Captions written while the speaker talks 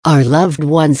our loved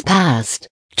ones passed,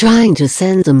 trying to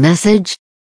send a message?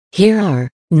 Here are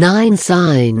 9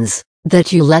 signs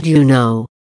that let you know.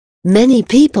 Many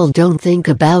people don't think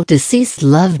about deceased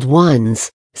loved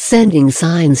ones sending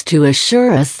signs to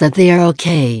assure us that they are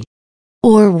okay.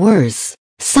 Or worse,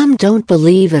 some don't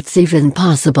believe it's even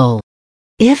possible.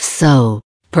 If so,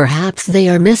 perhaps they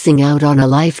are missing out on a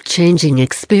life-changing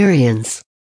experience.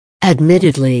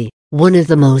 Admittedly, one of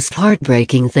the most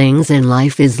heartbreaking things in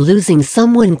life is losing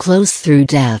someone close through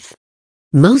death.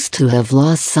 Most who have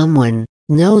lost someone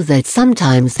know that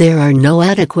sometimes there are no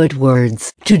adequate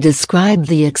words to describe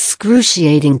the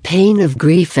excruciating pain of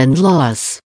grief and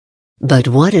loss. But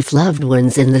what if loved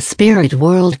ones in the spirit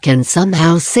world can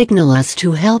somehow signal us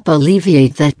to help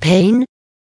alleviate that pain?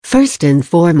 First and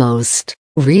foremost,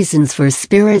 reasons for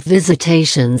spirit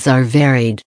visitations are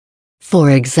varied.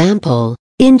 For example,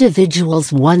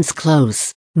 individuals once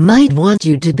close might want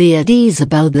you to be at ease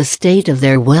about the state of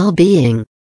their well-being.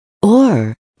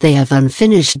 Or, they have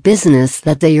unfinished business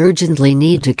that they urgently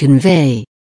need to convey.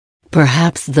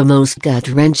 Perhaps the most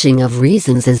gut-wrenching of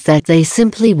reasons is that they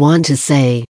simply want to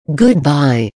say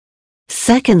goodbye.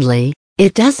 Secondly,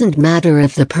 it doesn't matter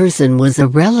if the person was a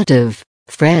relative,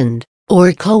 friend,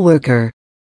 or coworker.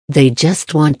 They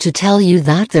just want to tell you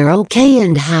that they're okay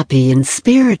and happy in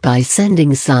spirit by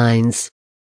sending signs.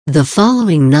 The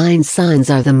following 9 signs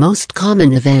are the most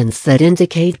common events that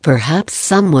indicate perhaps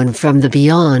someone from the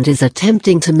beyond is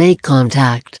attempting to make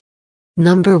contact.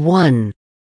 Number 1.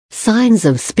 Signs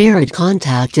of spirit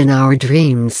contact in our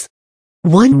dreams.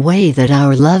 One way that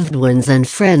our loved ones and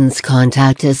friends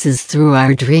contact us is through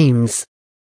our dreams.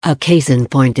 A case in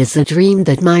point is a dream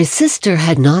that my sister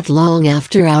had not long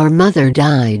after our mother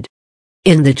died.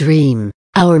 In the dream,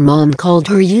 our mom called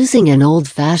her using an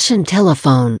old-fashioned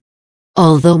telephone.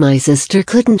 Although my sister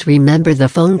couldn't remember the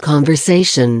phone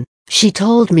conversation, she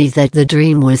told me that the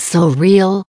dream was so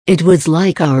real, it was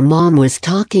like our mom was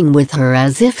talking with her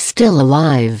as if still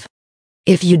alive.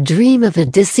 If you dream of a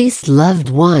deceased loved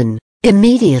one,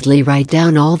 immediately write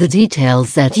down all the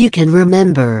details that you can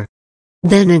remember.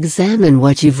 Then examine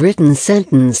what you've written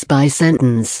sentence by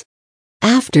sentence.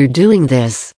 After doing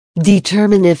this,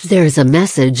 determine if there's a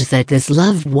message that this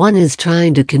loved one is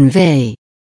trying to convey.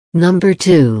 Number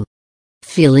 2.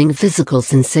 Feeling physical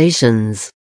sensations.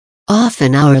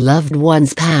 Often our loved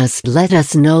ones past let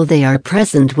us know they are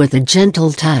present with a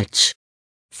gentle touch.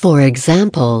 For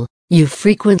example, you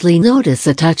frequently notice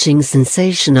a touching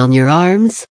sensation on your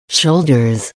arms,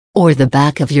 shoulders, or the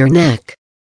back of your neck.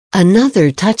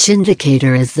 Another touch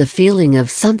indicator is the feeling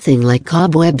of something like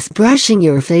cobwebs brushing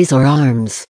your face or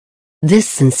arms. This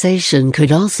sensation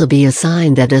could also be a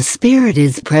sign that a spirit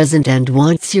is present and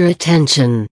wants your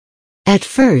attention. At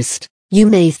first, you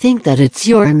may think that it's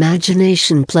your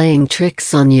imagination playing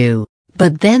tricks on you,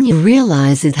 but then you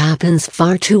realize it happens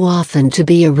far too often to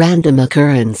be a random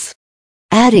occurrence.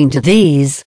 Adding to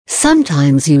these,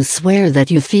 sometimes you swear that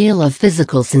you feel a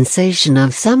physical sensation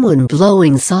of someone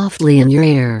blowing softly in your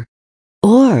ear.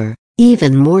 Or,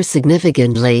 even more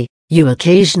significantly, you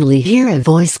occasionally hear a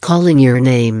voice calling your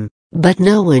name, but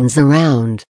no one's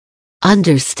around.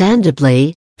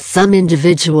 Understandably, some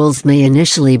individuals may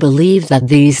initially believe that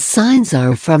these signs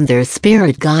are from their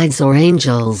spirit guides or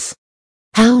angels.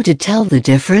 How to tell the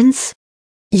difference?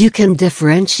 You can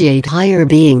differentiate higher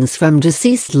beings from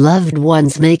deceased loved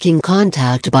ones making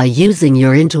contact by using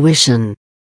your intuition.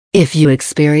 If you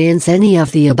experience any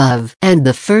of the above and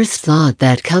the first thought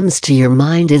that comes to your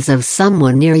mind is of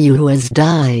someone near you who has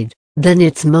died, then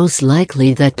it's most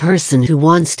likely that person who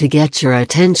wants to get your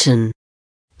attention.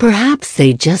 Perhaps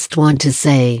they just want to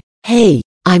say, "Hey,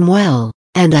 I'm well,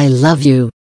 and I love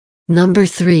you." Number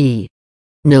 3.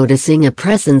 Noticing a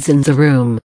presence in the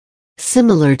room.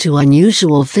 Similar to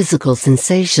unusual physical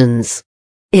sensations.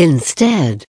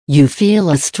 Instead, you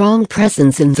feel a strong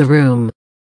presence in the room.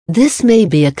 This may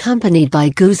be accompanied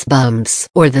by goosebumps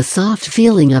or the soft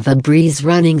feeling of a breeze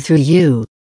running through you.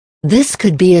 This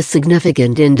could be a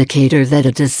significant indicator that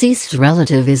a deceased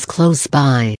relative is close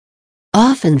by.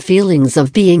 Often feelings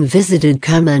of being visited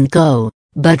come and go,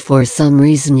 but for some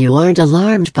reason you aren't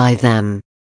alarmed by them.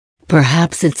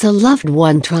 Perhaps it's a loved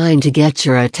one trying to get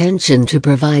your attention to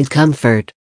provide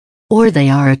comfort. Or they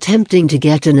are attempting to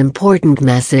get an important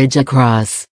message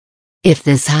across. If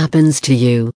this happens to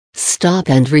you, stop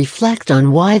and reflect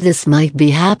on why this might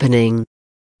be happening.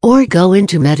 Or go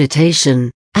into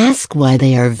meditation, ask why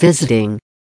they are visiting.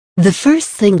 The first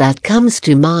thing that comes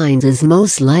to mind is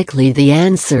most likely the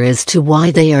answer as to why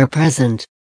they are present.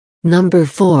 Number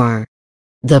 4.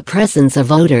 The presence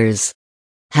of odors.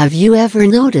 Have you ever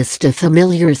noticed a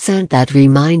familiar scent that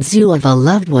reminds you of a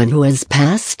loved one who has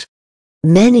passed?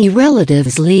 Many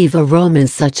relatives leave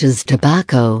aromas such as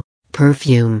tobacco,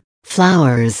 perfume,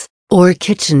 flowers, or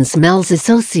kitchen smells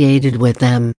associated with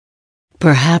them.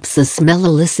 Perhaps the smell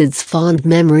elicits fond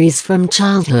memories from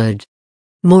childhood.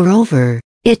 Moreover,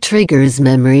 it triggers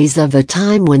memories of a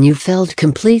time when you felt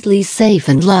completely safe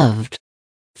and loved.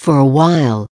 For a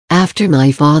while, after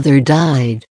my father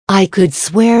died, I could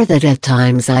swear that at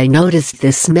times I noticed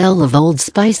the smell of Old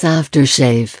Spice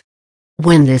aftershave.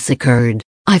 When this occurred,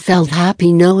 I felt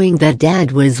happy knowing that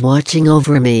Dad was watching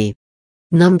over me.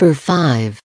 Number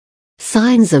 5.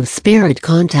 Signs of spirit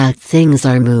contact. Things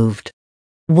are moved.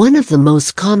 One of the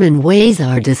most common ways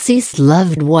our deceased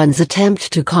loved ones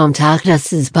attempt to contact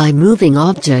us is by moving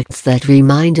objects that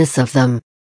remind us of them.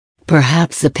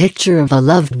 Perhaps a picture of a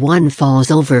loved one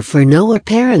falls over for no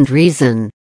apparent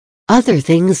reason. Other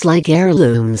things like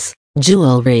heirlooms,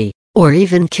 jewelry, or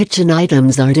even kitchen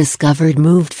items are discovered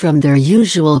moved from their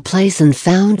usual place and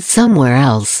found somewhere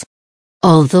else.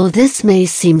 Although this may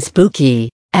seem spooky,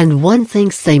 and one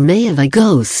thinks they may have a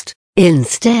ghost,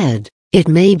 instead, it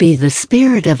may be the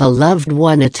spirit of a loved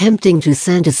one attempting to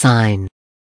send a sign.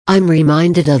 I'm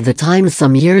reminded of the time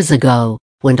some years ago,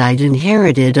 when I'd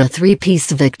inherited a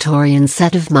 3-piece Victorian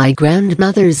set of my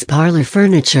grandmother's parlor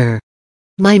furniture.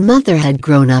 My mother had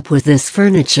grown up with this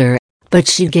furniture, but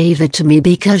she gave it to me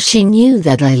because she knew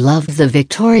that I loved the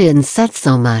Victorian set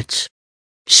so much.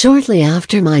 Shortly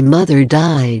after my mother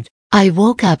died, I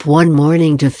woke up one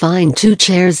morning to find 2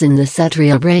 chairs in the set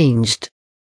rearranged.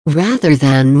 Rather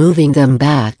than moving them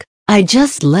back, I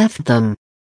just left them.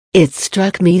 It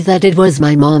struck me that it was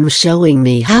my mom showing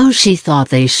me how she thought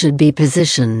they should be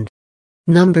positioned.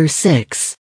 Number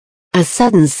 6. A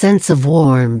sudden sense of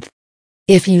warmth.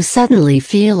 If you suddenly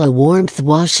feel a warmth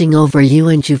washing over you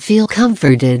and you feel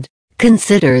comforted,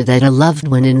 consider that a loved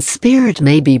one in spirit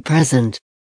may be present.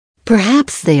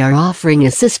 Perhaps they are offering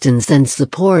assistance and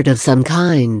support of some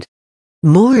kind.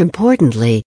 More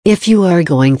importantly, if you are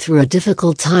going through a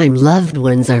difficult time, loved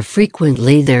ones are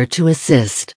frequently there to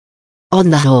assist. On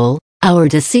the whole, our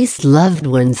deceased loved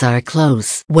ones are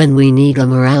close when we need a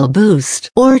morale boost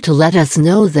or to let us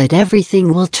know that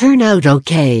everything will turn out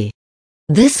okay.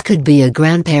 This could be a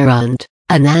grandparent,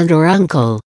 an aunt or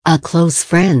uncle, a close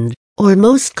friend, or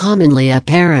most commonly a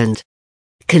parent.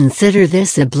 Consider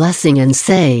this a blessing and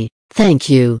say, "Thank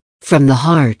you," from the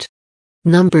heart.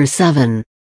 Number 7.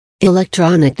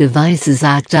 Electronic devices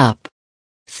act up.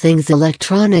 Things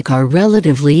electronic are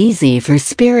relatively easy for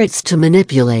spirits to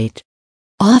manipulate.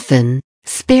 Often,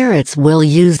 spirits will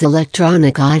use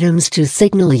electronic items to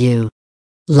signal you.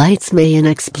 Lights may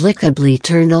inexplicably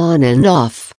turn on and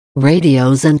off.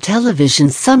 Radios and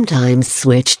televisions sometimes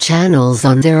switch channels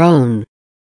on their own.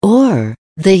 Or,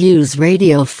 they use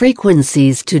radio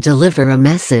frequencies to deliver a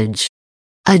message.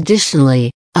 Additionally,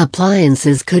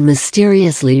 appliances could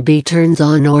mysteriously be turned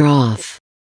on or off.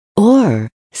 Or,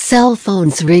 cell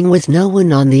phones ring with no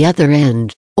one on the other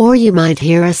end, or you might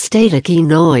hear a staticky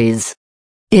noise.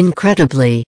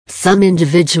 Incredibly, some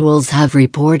individuals have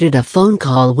reported a phone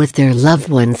call with their loved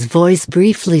one's voice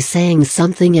briefly saying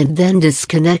something and then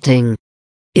disconnecting.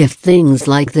 If things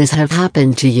like this have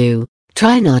happened to you,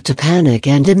 try not to panic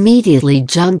and immediately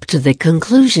jump to the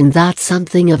conclusion that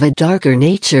something of a darker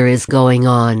nature is going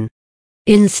on.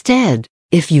 Instead,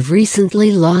 if you've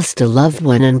recently lost a loved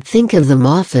one and think of them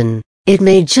often, it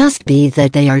may just be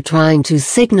that they are trying to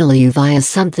signal you via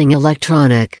something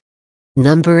electronic.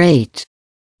 Number 8.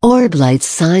 Orb lights.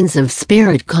 Signs of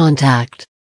spirit contact.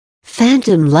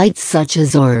 Phantom lights such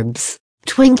as orbs,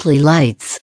 twinkly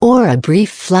lights, or a brief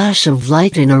flash of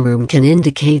light in a room can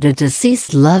indicate a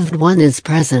deceased loved one is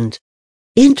present.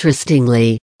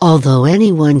 Interestingly, although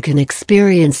anyone can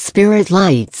experience spirit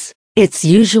lights, it's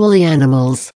usually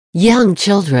animals, young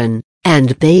children,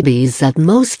 and babies that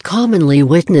most commonly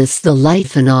witness the light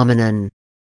phenomenon.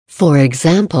 For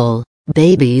example,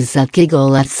 babies that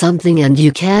giggle at something and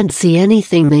you can't see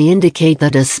anything may indicate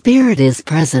that a spirit is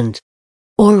present.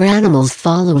 Or animals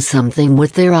follow something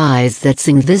with their eyes that's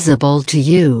invisible to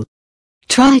you.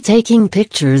 Try taking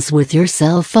pictures with your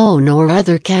cell phone or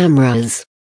other cameras.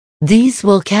 These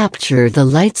will capture the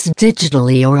lights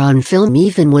digitally or on film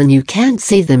even when you can't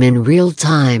see them in real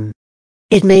time.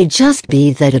 It may just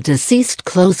be that a deceased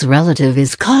close relative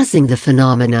is causing the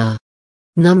phenomena.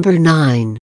 Number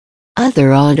 9.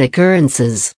 Other odd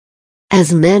occurrences.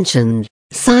 As mentioned,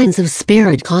 signs of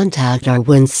spirit contact are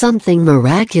when something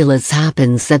miraculous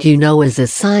happens that you know is a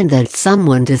sign that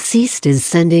someone deceased is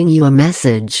sending you a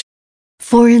message.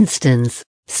 For instance,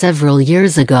 several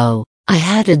years ago, I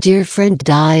had a dear friend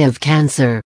die of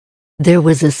cancer. There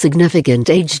was a significant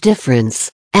age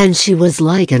difference, and she was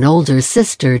like an older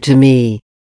sister to me.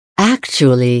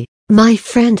 Actually, My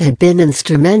friend had been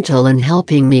instrumental in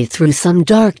helping me through some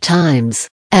dark times,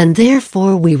 and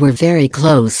therefore we were very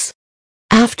close.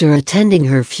 After attending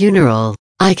her funeral,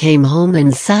 I came home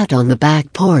and sat on the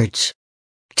back porch.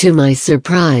 To my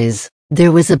surprise,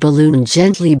 there was a balloon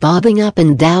gently bobbing up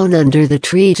and down under the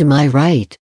tree to my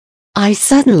right. I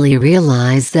suddenly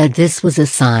realized that this was a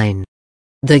sign.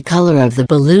 The color of the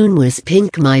balloon was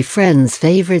pink, my friend's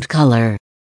favorite color.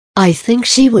 I think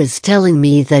she was telling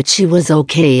me that she was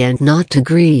okay and not to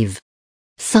grieve.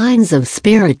 Signs of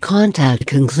spirit contact.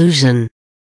 Conclusion.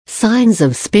 Signs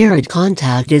of spirit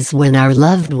contact is when our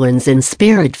loved ones in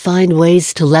spirit find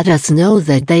ways to let us know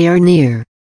that they are near.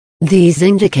 These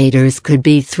indicators could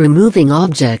be through moving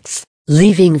objects,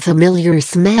 leaving familiar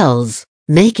smells,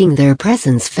 making their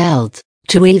presence felt,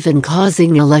 to even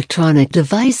causing electronic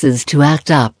devices to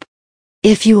act up.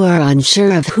 If you are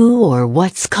unsure of who or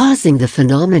what's causing the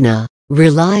phenomena,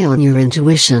 rely on your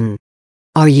intuition.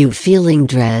 Are you feeling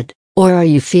dread, or are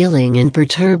you feeling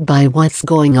perturbed by what's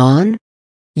going on?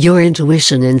 Your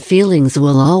intuition and feelings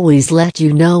will always let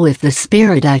you know if the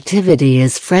spirit activity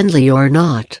is friendly or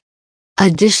not.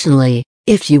 Additionally,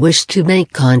 if you wish to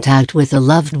make contact with a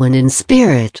loved one in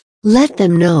spirit, let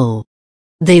them know.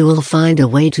 They will find a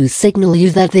way to signal you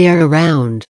that they are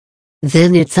around.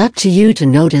 Then it's up to you to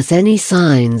notice any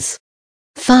signs.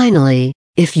 Finally,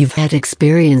 if you've had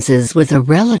experiences with a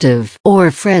relative or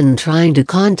friend trying to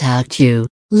contact you,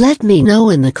 let me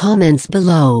know in the comments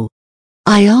below.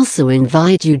 I also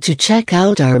invite you to check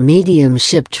out our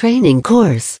mediumship training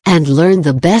course and learn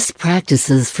the best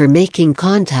practices for making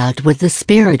contact with the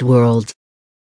spirit world.